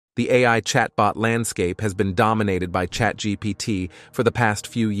The AI chatbot landscape has been dominated by ChatGPT for the past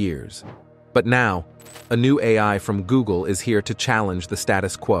few years. But now, a new AI from Google is here to challenge the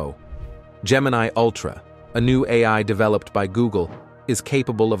status quo. Gemini Ultra, a new AI developed by Google, is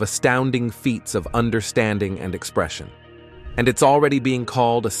capable of astounding feats of understanding and expression. And it's already being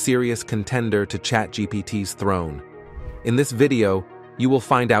called a serious contender to ChatGPT's throne. In this video, you will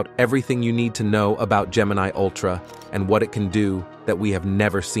find out everything you need to know about Gemini Ultra and what it can do that we have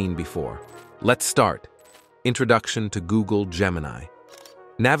never seen before. Let's start. Introduction to Google Gemini.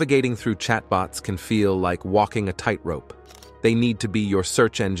 Navigating through chatbots can feel like walking a tightrope. They need to be your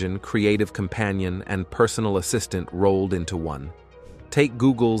search engine, creative companion, and personal assistant rolled into one. Take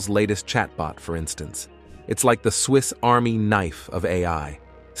Google's latest chatbot, for instance. It's like the Swiss Army knife of AI,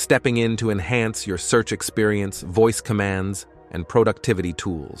 stepping in to enhance your search experience, voice commands, and productivity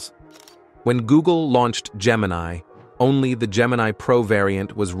tools. When Google launched Gemini, only the Gemini Pro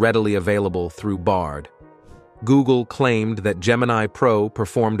variant was readily available through Bard. Google claimed that Gemini Pro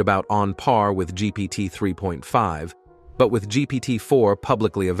performed about on par with GPT 3.5, but with GPT-4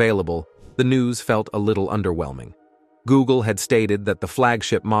 publicly available, the news felt a little underwhelming. Google had stated that the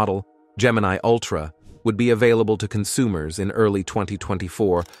flagship model, Gemini Ultra, would be available to consumers in early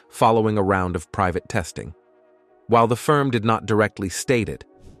 2024 following a round of private testing. While the firm did not directly state it,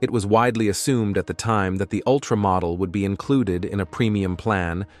 it was widely assumed at the time that the Ultra model would be included in a premium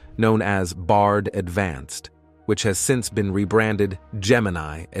plan known as Bard Advanced, which has since been rebranded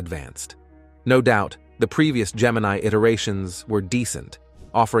Gemini Advanced. No doubt, the previous Gemini iterations were decent,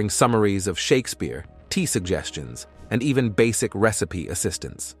 offering summaries of Shakespeare, tea suggestions, and even basic recipe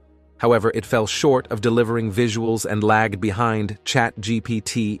assistance. However, it fell short of delivering visuals and lagged behind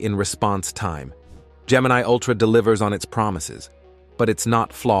ChatGPT in response time. Gemini Ultra delivers on its promises, but it's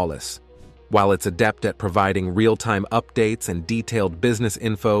not flawless. While it's adept at providing real-time updates and detailed business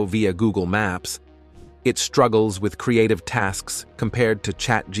info via Google Maps, it struggles with creative tasks compared to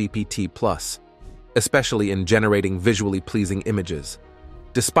ChatGPT+, especially in generating visually pleasing images.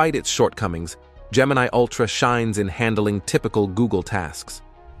 Despite its shortcomings, Gemini Ultra shines in handling typical Google tasks.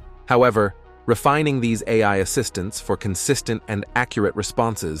 However, refining these AI assistants for consistent and accurate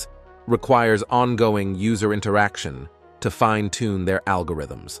responses requires ongoing user interaction to fine-tune their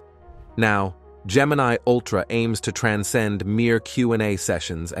algorithms. Now, Gemini Ultra aims to transcend mere Q&A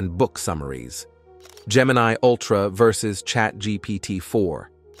sessions and book summaries. Gemini Ultra versus ChatGPT-4.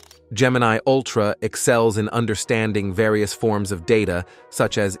 Gemini Ultra excels in understanding various forms of data,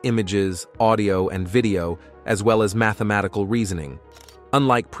 such as images, audio, and video, as well as mathematical reasoning.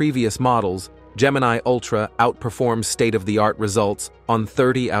 Unlike previous models, Gemini Ultra outperforms state-of-the-art results on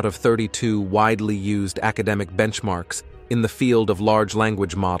 30 out of 32 widely used academic benchmarks in the field of large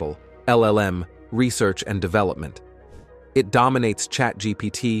language model, LLM, research and development. It dominates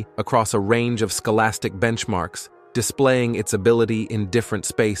ChatGPT across a range of scholastic benchmarks, displaying its ability in different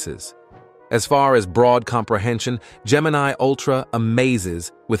spaces. As far as broad comprehension, Gemini Ultra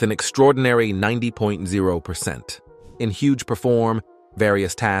amazes with an extraordinary 90.0%. In huge perform,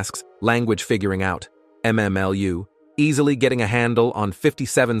 various tasks, language figuring out, MMLU, easily getting a handle on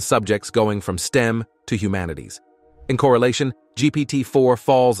 57 subjects going from STEM to humanities. In correlation, GPT-4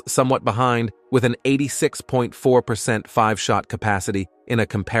 falls somewhat behind with an 86.4% five-shot capacity in a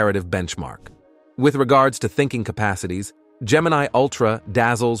comparative benchmark. With regards to thinking capacities, Gemini Ultra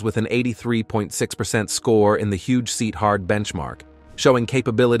dazzles with an 83.6% score in the huge seat hard benchmark, showing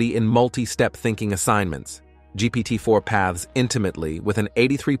capability in multi-step thinking assignments. GPT-4 paths intimately with an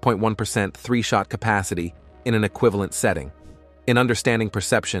 83.1% three-shot capacity in an equivalent setting. In understanding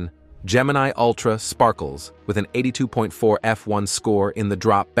perception, Gemini Ultra sparkles with an 82.4 F1 score in the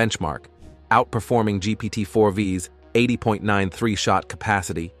drop benchmark, outperforming GPT-4V's 80.9 three-shot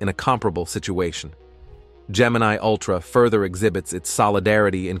capacity in a comparable situation. Gemini Ultra further exhibits its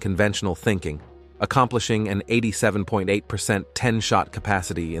solidarity in conventional thinking, accomplishing an 87.8% 10-shot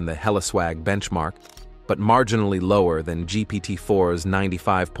capacity in the HelloSwag benchmark, but marginally lower than GPT-4's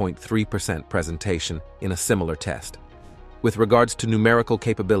 95.3% presentation in a similar test. With regards to numerical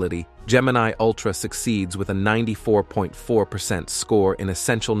capability, Gemini Ultra succeeds with a 94.4% score in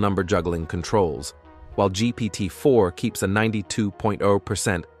essential number juggling controls, while GPT-4 keeps a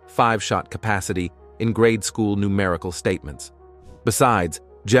 92.0% five-shot capacity in grade school numerical statements. Besides,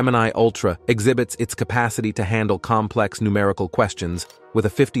 Gemini Ultra exhibits its capacity to handle complex numerical questions with a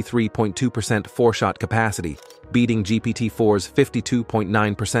 53.2% four-shot capacity, beating GPT-4's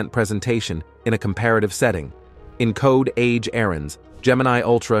 52.9% presentation in a comparative setting. In code age errands, Gemini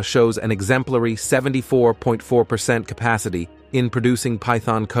Ultra shows an exemplary 74.4% capacity in producing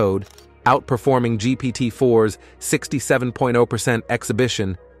Python code, outperforming GPT-4's 67.0%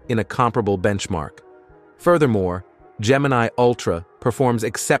 exhibition in a comparable benchmark. Furthermore, Gemini Ultra performs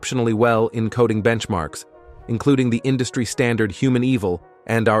exceptionally well in coding benchmarks, including the industry-standard Human Evil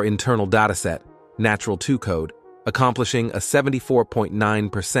and our internal dataset, Natural 2 Code, accomplishing a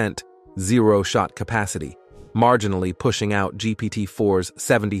 74.9% zero-shot capacity, marginally pushing out GPT-4's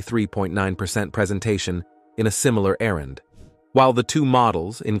 73.9% presentation in a similar errand. While the two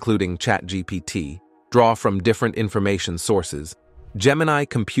models, including ChatGPT, draw from different information sources, Gemini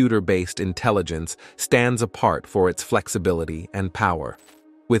computer-based intelligence stands apart for its flexibility and power.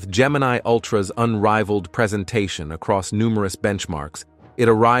 With Gemini Ultra's unrivaled presentation across numerous benchmarks, it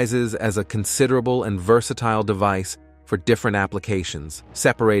arises as a considerable and versatile device for different applications,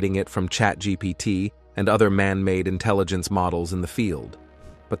 separating it from ChatGPT and other man-made intelligence models in the field.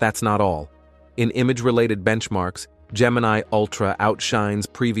 But that's not all. In image-related benchmarks, Gemini Ultra outshines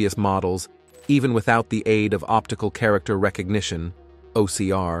previous models even without the aid of optical character recognition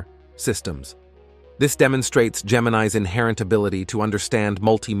 (OCR) systems. This demonstrates Gemini's inherent ability to understand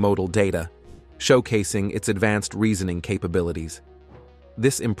multimodal data, showcasing its advanced reasoning capabilities.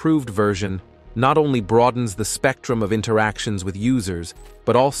 This improved version not only broadens the spectrum of interactions with users,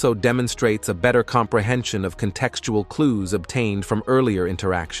 but also demonstrates a better comprehension of contextual clues obtained from earlier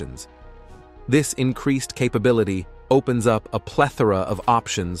interactions. This increased capability opens up a plethora of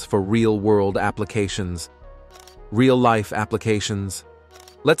options for real-world applications. Real-life applications.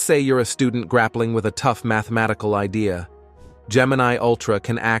 Let's say you're a student grappling with a tough mathematical idea. Gemini Ultra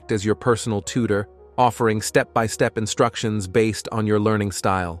can act as your personal tutor, offering step-by-step instructions based on your learning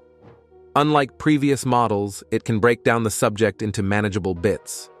style. Unlike previous models, it can break down the subject into manageable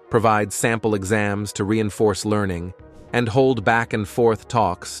bits, provide sample exams to reinforce learning, and hold back-and-forth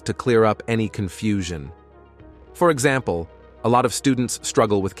talks to clear up any confusion. For example, a lot of students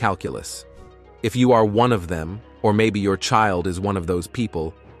struggle with calculus. If you are one of them, or maybe your child is one of those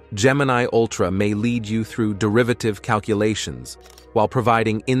people, Gemini Ultra may lead you through derivative calculations while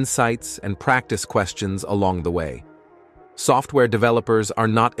providing insights and practice questions along the way. Software developers are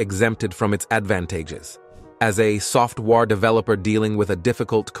not exempted from its advantages. As a software developer dealing with a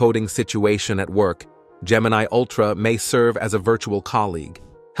difficult coding situation at work, Gemini Ultra may serve as a virtual colleague,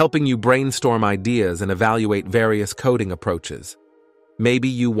 helping you brainstorm ideas and evaluate various coding approaches. Maybe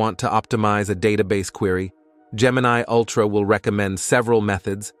you want to optimize a database query. Gemini Ultra will recommend several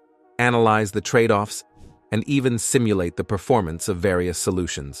methods, analyze the trade-offs, and even simulate the performance of various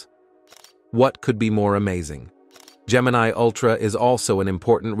solutions. What could be more amazing? Gemini Ultra is also an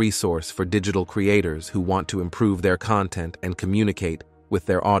important resource for digital creators who want to improve their content and communicate with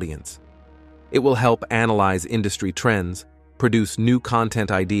their audience. It will help analyze industry trends, produce new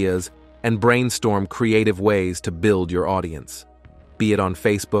content ideas, and brainstorm creative ways to build your audience, be it on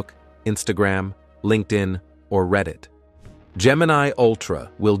Facebook, Instagram, LinkedIn, or Reddit. Gemini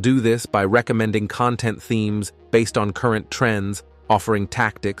Ultra will do this by recommending content themes based on current trends, offering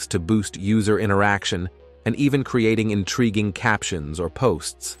tactics to boost user interaction, and even creating intriguing captions or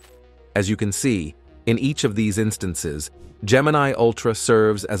posts. As you can see, in each of these instances, Gemini Ultra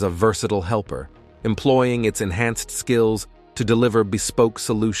serves as a versatile helper, employing its enhanced skills to deliver bespoke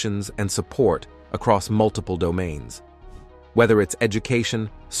solutions and support across multiple domains. Whether it's education,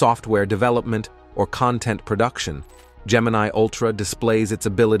 software development, or content production, Gemini Ultra displays its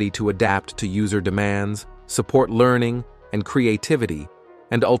ability to adapt to user demands, support learning and creativity,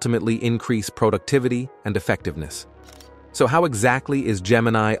 and ultimately increase productivity and effectiveness. So how exactly is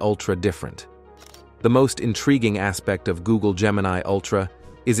Gemini Ultra different? The most intriguing aspect of Google Gemini Ultra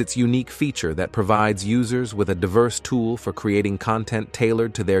is its unique feature that provides users with a diverse tool for creating content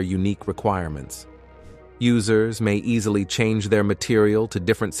tailored to their unique requirements. Users may easily change their material to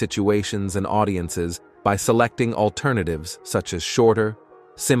different situations and audiences by selecting alternatives such as shorter,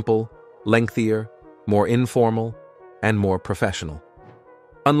 simple, lengthier, more informal, and more professional.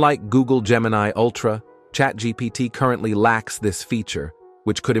 Unlike Google Gemini Ultra, ChatGPT currently lacks this feature,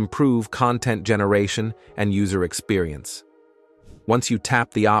 which could improve content generation and user experience. Once you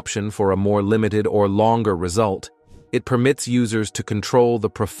tap the option for a more limited or longer result, it permits users to control the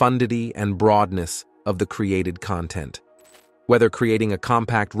profundity and broadness of the created content. Whether creating a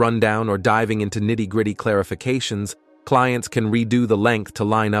compact rundown or diving into nitty-gritty clarifications, clients can redo the length to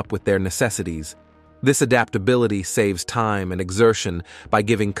line up with their necessities. This adaptability saves time and exertion by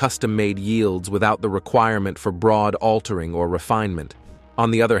giving custom-made yields without the requirement for broad altering or refinement. On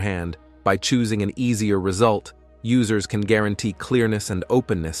the other hand, by choosing an easier result, users can guarantee clearness and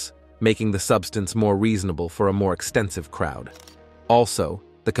openness, making the substance more reasonable for a more extensive crowd. Also,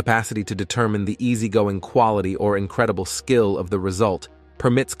 the capacity to determine the easygoing quality or incredible skill of the result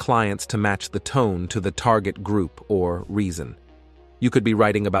permits clients to match the tone to the target group or reason. You could be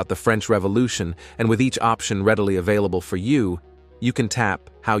writing about the French Revolution, and with each option readily available for you, you can tap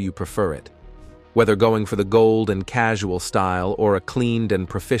how you prefer it. Whether going for the gold and casual style or a cleaned and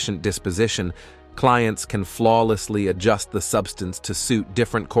proficient disposition, clients can flawlessly adjust the substance to suit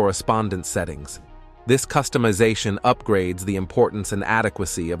different correspondence settings. This customization upgrades the importance and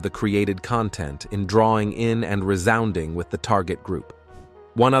adequacy of the created content in drawing in and resounding with the target group.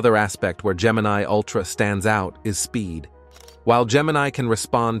 One other aspect where Gemini Ultra stands out is speed. While Gemini can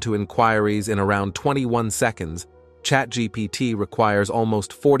respond to inquiries in around 21 seconds, ChatGPT requires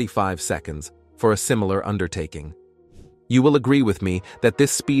almost 45 seconds for a similar undertaking. You will agree with me that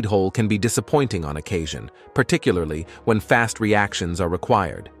this speed hole can be disappointing on occasion, particularly when fast reactions are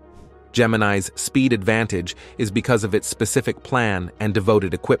required. Gemini's speed advantage is because of its specific plan and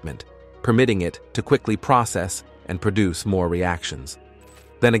devoted equipment, permitting it to quickly process and produce more reactions.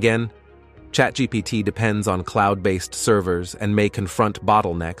 Then again, ChatGPT depends on cloud-based servers and may confront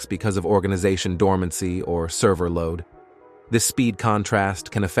bottlenecks because of organization dormancy or server load. This speed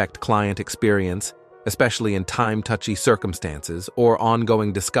contrast can affect client experience, especially in time-touchy circumstances or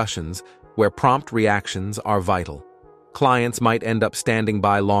ongoing discussions where prompt reactions are vital. Clients might end up standing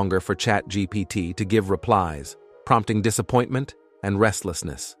by longer for ChatGPT to give replies, prompting disappointment and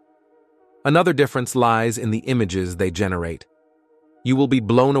restlessness. Another difference lies in the images they generate. You will be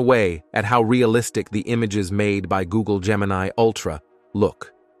blown away at how realistic the images made by Google Gemini Ultra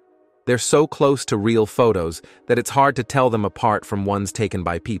look. They're so close to real photos that it's hard to tell them apart from ones taken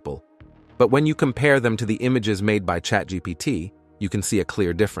by people. But when you compare them to the images made by ChatGPT, you can see a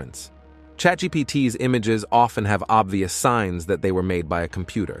clear difference. ChatGPT's images often have obvious signs that they were made by a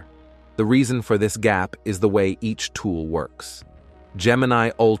computer. The reason for this gap is the way each tool works.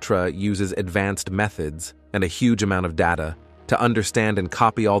 Gemini Ultra uses advanced methods and a huge amount of data to understand and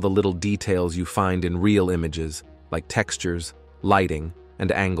copy all the little details you find in real images, like textures, lighting,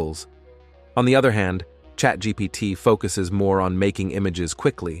 and angles. On the other hand, ChatGPT focuses more on making images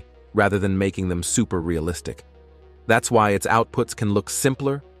quickly, rather than making them super realistic. That's why its outputs can look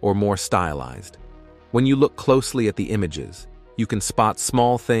simpler or more stylized. When you look closely at the images, you can spot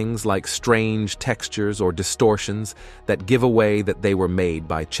small things like strange textures or distortions that give away that they were made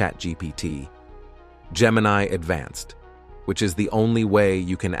by ChatGPT. Gemini Advanced, which is the only way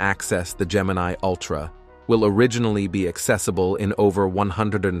you can access the Gemini Ultra, will originally be accessible in over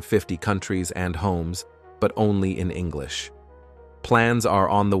 150 countries and homes, but only in English. Plans are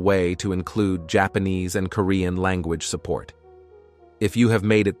on the way to include Japanese and Korean language support. If you have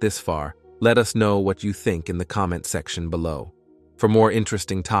made it this far, let us know what you think in the comment section below. For more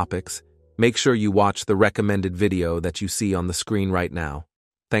interesting topics, make sure you watch the recommended video that you see on the screen right now.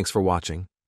 Thanks for watching.